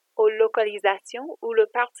localisation où le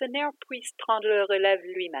partenaire puisse prendre le relève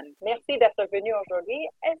lui-même. Merci d'être venu aujourd'hui.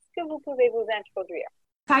 Est-ce que vous pouvez vous introduire?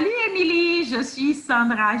 Salut Émilie, je suis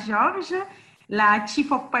Sandra Georges, la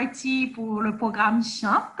Chief of Party pour le programme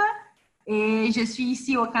CHAMP et je suis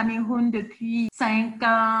ici au Cameroun depuis 5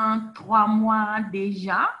 ans, 3 mois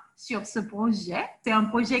déjà sur ce projet. C'est un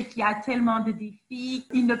projet qui a tellement de défis.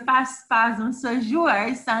 Il ne passe pas un seul jour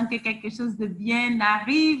sans que quelque chose de bien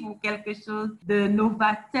arrive ou quelque chose de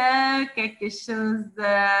novateur, quelque chose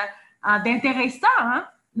d'intéressant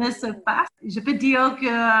ne se passe. Je peux dire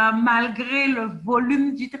que malgré le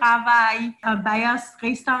volume du travail, un bailleur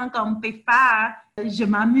stressant comme PEPA, je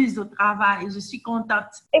m'amuse au travail, je suis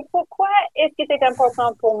contente. Et pourquoi est-ce que c'est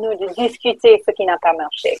important pour nous de discuter ce qui n'a pas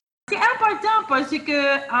marché? C'est important parce que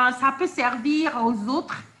ça peut servir aux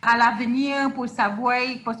autres à l'avenir pour savoir,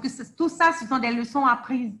 parce que tout ça, ce sont des leçons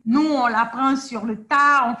apprises. Nous, on l'apprend sur le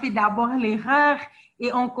tas, on fait d'abord l'erreur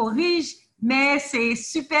et on corrige. Mais c'est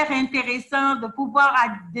super intéressant de pouvoir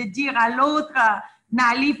de dire à l'autre,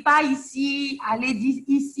 n'allez pas ici, allez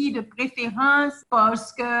ici de préférence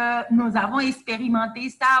parce que nous avons expérimenté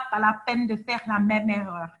ça, pas la peine de faire la même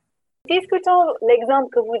erreur. Discutons l'exemple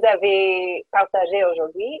que vous avez partagé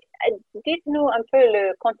aujourd'hui. Dites-nous un peu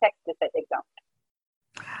le contexte de cet exemple.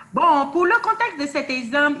 Bon, pour le contexte de cet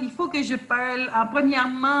exemple, il faut que je parle,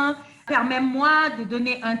 premièrement, permets-moi de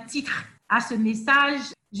donner un titre à ce message.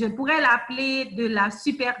 Je pourrais l'appeler de la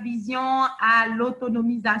supervision à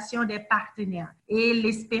l'autonomisation des partenaires et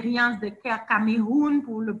l'expérience de Cameroun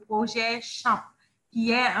pour le projet CHAMP,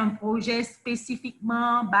 qui est un projet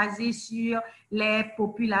spécifiquement basé sur les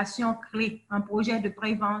populations clés, un projet de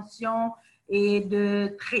prévention et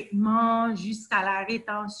de traitement jusqu'à la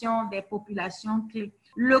rétention des populations clés.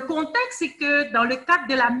 Le contexte, c'est que dans le cadre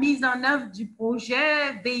de la mise en œuvre du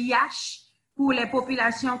projet VIH pour les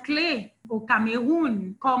populations clés au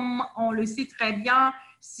Cameroun, comme on le sait très bien,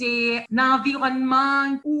 c'est un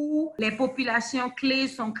environnement où les populations clés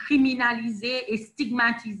sont criminalisées et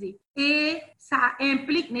stigmatisées. Et ça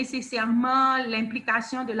implique nécessairement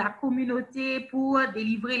l'implication de la communauté pour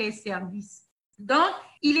délivrer les services. Donc,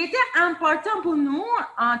 il était important pour nous,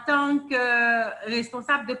 en tant que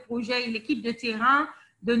responsables de projet et l'équipe de terrain,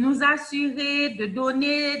 de nous assurer de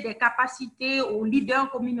donner des capacités aux leaders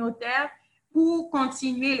communautaires pour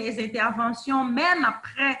continuer les interventions même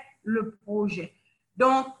après le projet.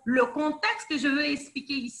 Donc, le contexte que je veux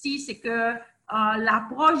expliquer ici, c'est que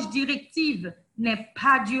l'approche directive n'est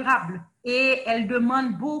pas durable et elle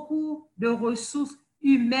demande beaucoup de ressources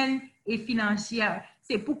humaines et financières.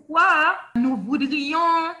 C'est pourquoi nous voudrions,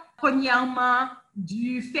 premièrement,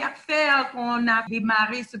 du faire qu'on a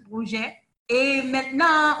démarré ce projet. Et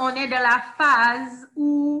maintenant, on est dans la phase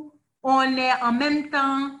où on est en même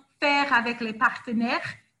temps faire avec les partenaires.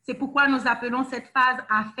 C'est pourquoi nous appelons cette phase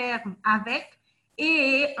à faire avec.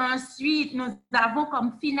 Et ensuite, nous avons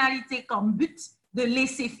comme finalité, comme but de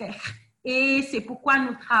laisser faire. Et c'est pourquoi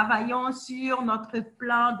nous travaillons sur notre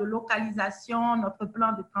plan de localisation, notre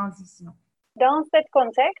plan de transition. Dans ce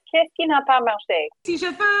contexte, qu'est-ce qui n'a pas marché? Si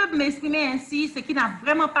je peux m'exprimer ainsi, ce qui n'a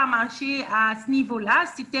vraiment pas marché à ce niveau-là,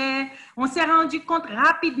 c'était, on s'est rendu compte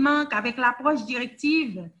rapidement qu'avec l'approche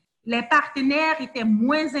directive, les partenaires étaient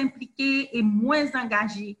moins impliqués et moins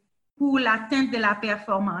engagés pour l'atteinte de la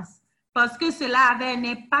performance, parce que cela avait un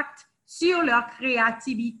impact sur leur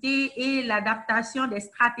créativité et l'adaptation des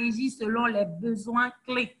stratégies selon les besoins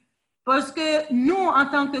clés. Parce que nous, en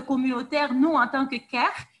tant que communautaire, nous, en tant que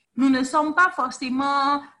CARE, nous ne sommes pas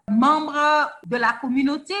forcément membres de la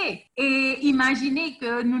communauté. Et imaginez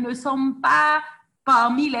que nous ne sommes pas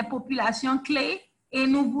parmi les populations clés et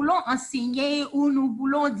nous voulons enseigner ou nous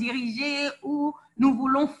voulons diriger ou nous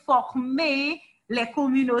voulons former les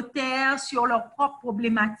communautaires sur leurs propres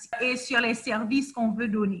problématiques et sur les services qu'on veut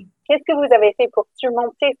donner. Qu'est-ce que vous avez fait pour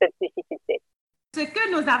surmonter cette difficulté? Ce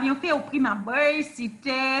que nous avions fait au prime abord,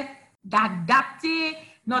 c'était d'adapter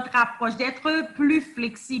notre approche, d'être plus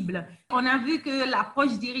flexible. On a vu que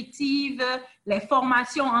l'approche directive, les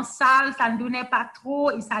formations en salle, ça ne donnait pas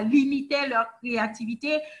trop et ça limitait leur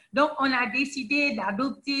créativité. Donc, on a décidé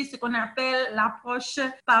d'adopter ce qu'on appelle l'approche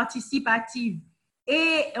participative.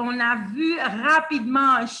 Et on a vu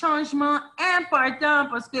rapidement un changement important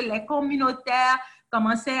parce que les communautaires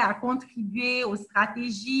commençaient à contribuer aux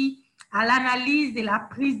stratégies, à l'analyse et la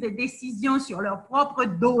prise de décision sur leurs propres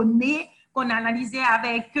données qu'on analysait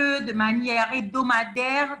avec eux de manière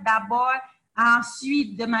hebdomadaire d'abord,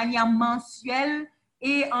 ensuite de manière mensuelle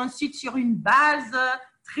et ensuite sur une base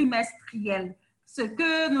trimestrielle. Ce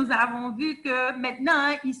que nous avons vu que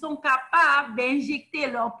maintenant, ils sont capables d'injecter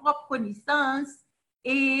leurs propres connaissances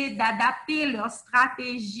et d'adapter leur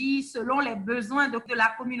stratégie selon les besoins de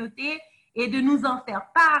la communauté et de nous en faire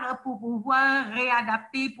part pour pouvoir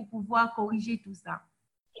réadapter, pour pouvoir corriger tout ça.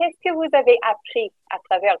 Qu'est-ce que vous avez appris à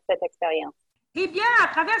travers cette expérience? Eh bien, à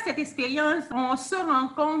travers cette expérience, on se rend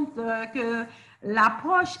compte que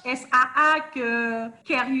l'approche SAA que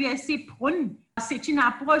CareUSA prône, c'est une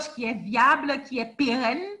approche qui est viable, qui est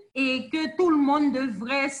pérenne et que tout le monde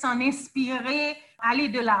devrait s'en inspirer, aller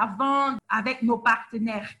de l'avant avec nos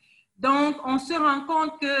partenaires. Donc, on se rend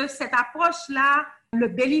compte que cette approche-là, le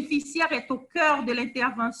bénéficiaire est au cœur de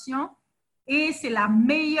l'intervention et c'est la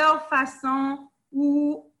meilleure façon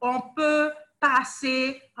où on peut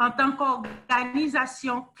passer en tant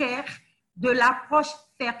qu'organisation CARE de l'approche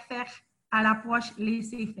faire-faire à l'approche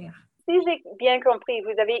laisser-faire. Si j'ai bien compris,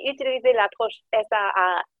 vous avez utilisé l'approche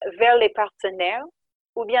SAA vers les partenaires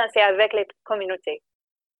ou bien c'est avec les communautés?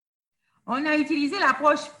 On a utilisé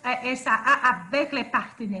l'approche SAA avec les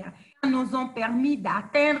partenaires. Ils nous ont permis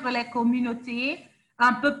d'atteindre les communautés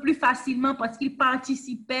un peu plus facilement parce qu'ils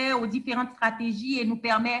participaient aux différentes stratégies et nous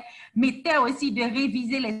permettaient aussi de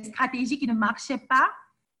réviser les stratégies qui ne marchaient pas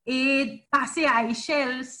et passer à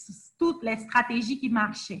échelle toutes les stratégies qui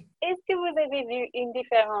marchaient. Est-ce que vous avez vu une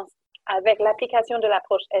différence avec l'application de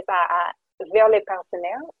l'approche SAA vers les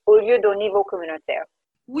partenaires au lieu d'au niveau communautaire?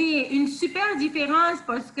 Oui, une super différence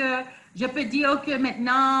parce que je peux dire que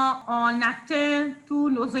maintenant, on atteint tous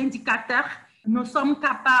nos indicateurs. Nous sommes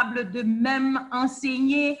capables de même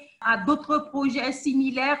enseigner à d'autres projets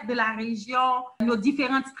similaires de la région nos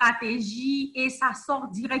différentes stratégies et ça sort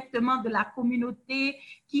directement de la communauté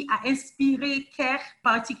qui a inspiré CARE,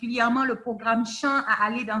 particulièrement le programme Champ, à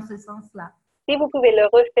aller dans ce sens-là. Si vous pouvez le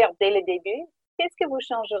refaire dès le début, qu'est-ce que vous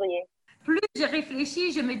changeriez? Plus je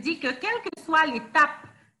réfléchis, je me dis que quelle que soit l'étape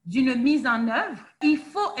d'une mise en œuvre, il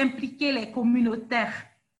faut impliquer les communautaires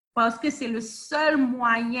parce que c'est le seul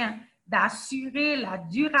moyen d'assurer la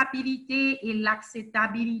durabilité et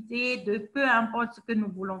l'acceptabilité de peu importe ce que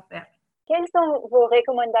nous voulons faire. Quelles sont vos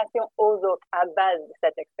recommandations aux autres à base de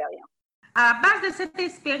cette expérience? À base de cette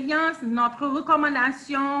expérience, notre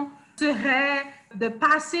recommandation serait de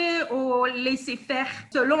passer au laisser-faire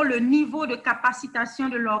selon le niveau de capacitation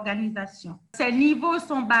de l'organisation. Ces niveaux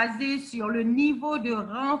sont basés sur le niveau de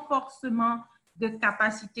renforcement de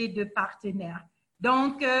capacité de partenaires.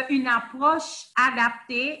 Donc, une approche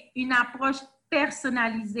adaptée, une approche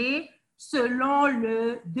personnalisée selon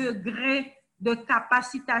le degré de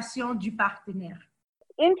capacitation du partenaire.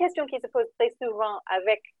 Une question qui se pose très souvent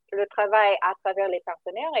avec le travail à travers les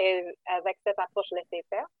partenaires et avec cette approche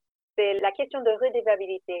laisser-faire, c'est la question de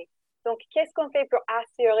redevabilité. Donc, qu'est-ce qu'on fait pour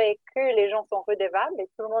assurer que les gens sont redevables et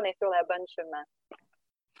tout le monde est sur le bon chemin?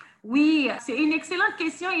 Oui, c'est une excellente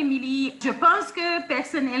question, Émilie. Je pense que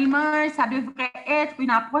personnellement, ça devrait être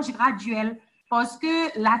une approche graduelle parce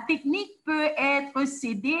que la technique peut être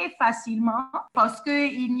cédée facilement parce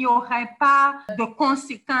qu'il n'y aurait pas de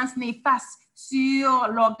conséquences néfastes sur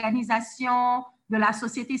l'organisation de la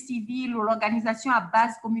société civile ou l'organisation à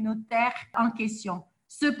base communautaire en question.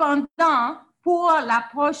 Cependant, pour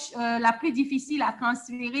l'approche la plus difficile à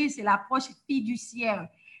transférer, c'est l'approche fiduciaire.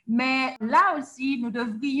 Mais là aussi, nous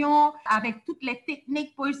devrions, avec toutes les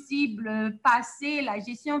techniques possibles, passer la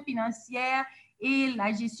gestion financière et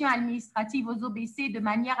la gestion administrative aux OBC de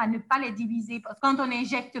manière à ne pas les diviser. Parce que quand on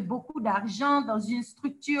injecte beaucoup d'argent dans une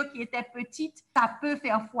structure qui était petite, ça peut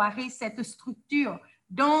faire foirer cette structure.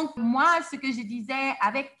 Donc, moi, ce que je disais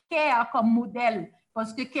avec CARE comme modèle,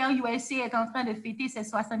 parce que CareUSA est en train de fêter ses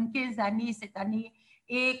 75 années cette année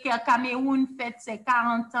et CARE Cameroun fête ses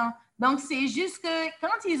 40 ans. Donc, c'est juste que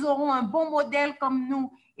quand ils auront un bon modèle comme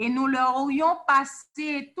nous et nous leur aurions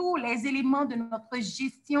passé tous les éléments de notre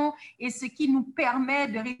gestion et ce qui nous permet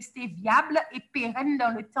de rester viable et pérenne dans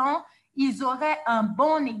le temps, ils auraient un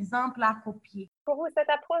bon exemple à copier. Pour vous, cette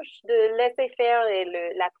approche de laisser faire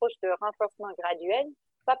et l'approche de renforcement graduel,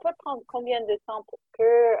 ça peut prendre combien de temps pour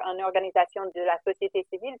qu'une organisation de la société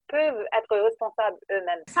civile peut être responsable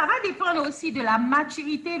eux-mêmes? Ça va dépendre aussi de la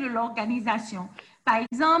maturité de l'organisation. Par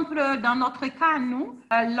exemple, dans notre cas, nous,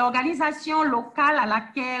 l'organisation locale à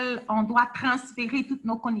laquelle on doit transférer toutes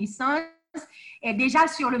nos connaissances est déjà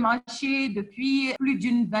sur le marché depuis plus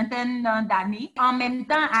d'une vingtaine d'années. En même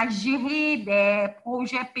temps, à gérer des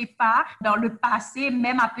projets PEPAR dans le passé,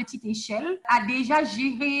 même à petite échelle, a déjà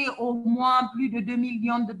géré au moins plus de 2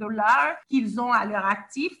 millions de dollars qu'ils ont à leur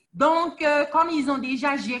actif. Donc, comme ils ont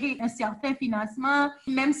déjà géré un certain financement,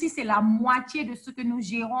 même si c'est la moitié de ce que nous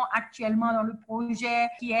gérons actuellement dans le projet,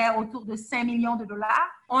 qui est autour de 5 millions de dollars,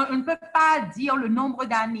 on ne peut pas dire le nombre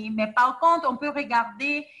d'années, mais par contre, on peut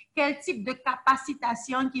regarder quel type de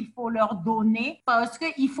capacitation qu'il faut leur donner parce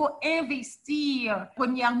qu'il faut investir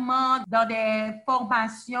premièrement dans des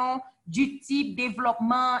formations du type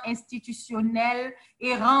développement institutionnel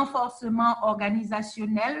et renforcement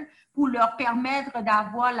organisationnel pour leur permettre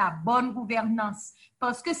d'avoir la bonne gouvernance.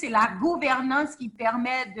 Parce que c'est la gouvernance qui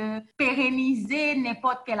permet de pérenniser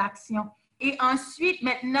n'importe quelle action. Et ensuite,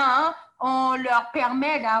 maintenant, on leur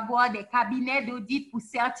permet d'avoir des cabinets d'audit pour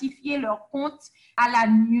certifier leurs comptes à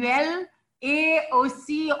l'annuel. Et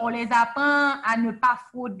aussi, on les apprend à ne pas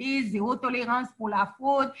frauder, zéro tolérance pour la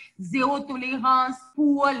fraude, zéro tolérance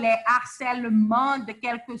pour les harcèlements de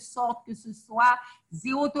quelque sorte que ce soit,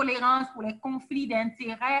 zéro tolérance pour les conflits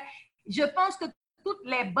d'intérêts. Je pense que toutes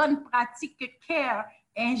les bonnes pratiques que CARE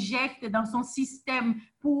injecte dans son système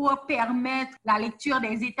pour permettre la lecture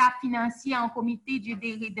des états financiers en comité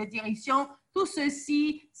de direction, tout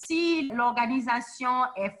ceci, si l'organisation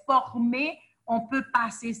est formée, on peut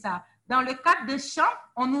passer ça. Dans le cadre de Champ,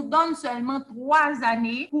 on nous donne seulement 3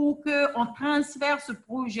 années pour qu'on transfère ce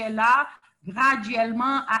projet-là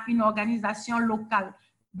graduellement à une organisation locale.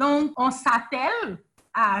 Donc, on s'attelle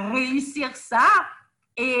à réussir ça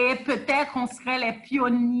et peut-être on serait les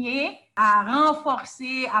pionniers à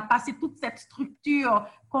renforcer, à passer toute cette structure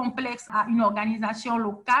complexe à une organisation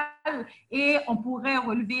locale et on pourrait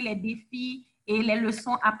relever les défis et les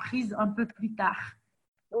leçons apprises un peu plus tard.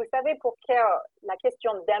 Vous savez, pour CARE, la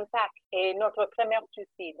question d'impact est notre premier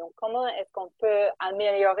souci. Donc, comment est-ce qu'on peut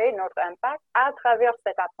améliorer notre impact à travers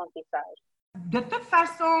cet apprentissage? De toute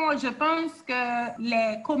façon, je pense que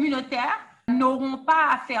les communautaires n'auront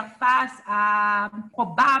pas à faire face à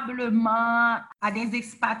probablement à des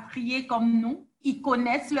expatriés comme nous. Ils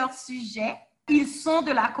connaissent leur sujet, ils sont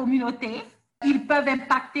de la communauté, ils peuvent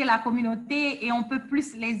impacter la communauté et on peut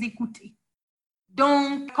plus les écouter.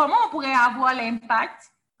 Donc, comment on pourrait avoir l'impact?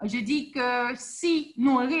 Je dis que si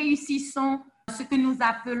nous réussissons ce que nous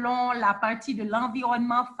appelons la partie de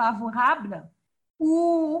l'environnement favorable,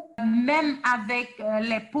 ou même avec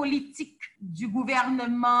les politiques du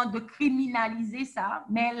gouvernement de criminaliser ça,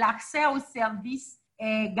 mais l'accès aux services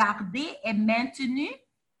est gardé, est maintenu.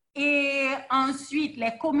 Et ensuite,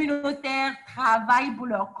 les communautaires travaillent pour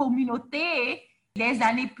leur communauté. Des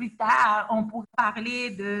années plus tard, on pourra parler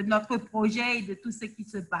de notre projet et de tout ce qui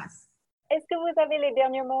se passe. Est-ce que vous avez les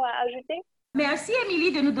derniers mots à ajouter? Merci,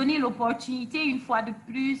 Émilie, de nous donner l'opportunité, une fois de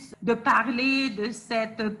plus, de parler de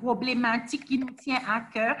cette problématique qui nous tient à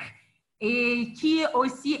cœur et qui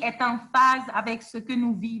aussi est en phase avec ce que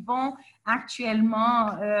nous vivons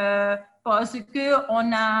actuellement parce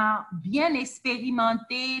qu'on a bien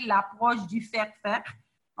expérimenté l'approche du faire-faire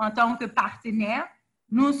en tant que partenaire.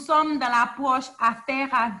 Nous sommes dans l'approche à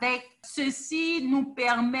faire avec. Ceci nous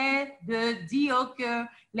permet de dire que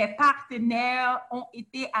les partenaires ont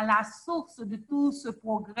été à la source de tout ce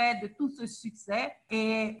progrès, de tout ce succès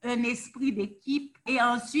et un esprit d'équipe. Et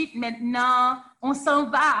ensuite, maintenant, on s'en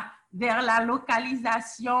va vers la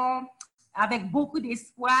localisation avec beaucoup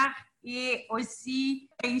d'espoir et aussi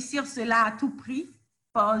réussir cela à tout prix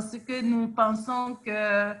parce que nous pensons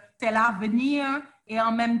que c'est l'avenir et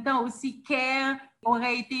en même temps aussi CARE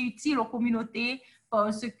aurait été utile aux communautés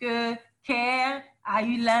parce que CARE a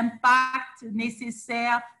eu l'impact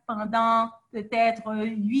nécessaire pendant peut-être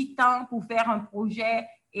 8 ans pour faire un projet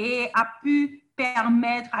et a pu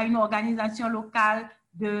permettre à une organisation locale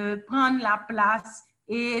de prendre la place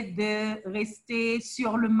et de rester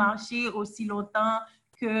sur le marché aussi longtemps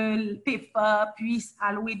que PEPA puisse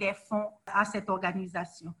allouer des fonds à cette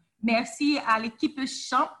organisation. Merci à l'équipe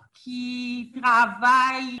Champ qui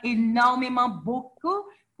travaille énormément beaucoup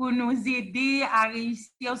pour nous aider à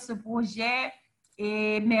réussir ce projet.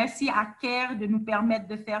 Et merci à CARE de nous permettre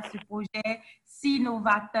de faire ce projet si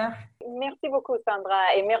novateur. Merci beaucoup,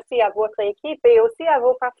 Sandra, et merci à votre équipe et aussi à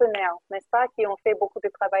vos partenaires, n'est-ce pas, qui ont fait beaucoup de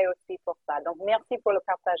travail aussi pour ça. Donc, merci pour le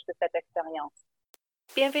partage de cette expérience.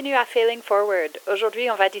 Bienvenue à Failing Forward.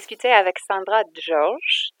 Aujourd'hui, on va discuter avec Sandra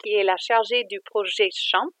George, qui est la chargée du projet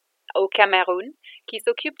Champ au Cameroun, qui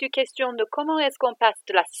s'occupe du question de comment est-ce qu'on passe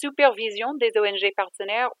de la supervision des ONG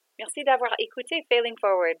partenaires. Merci d'avoir écouté Failing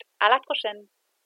Forward. À la prochaine.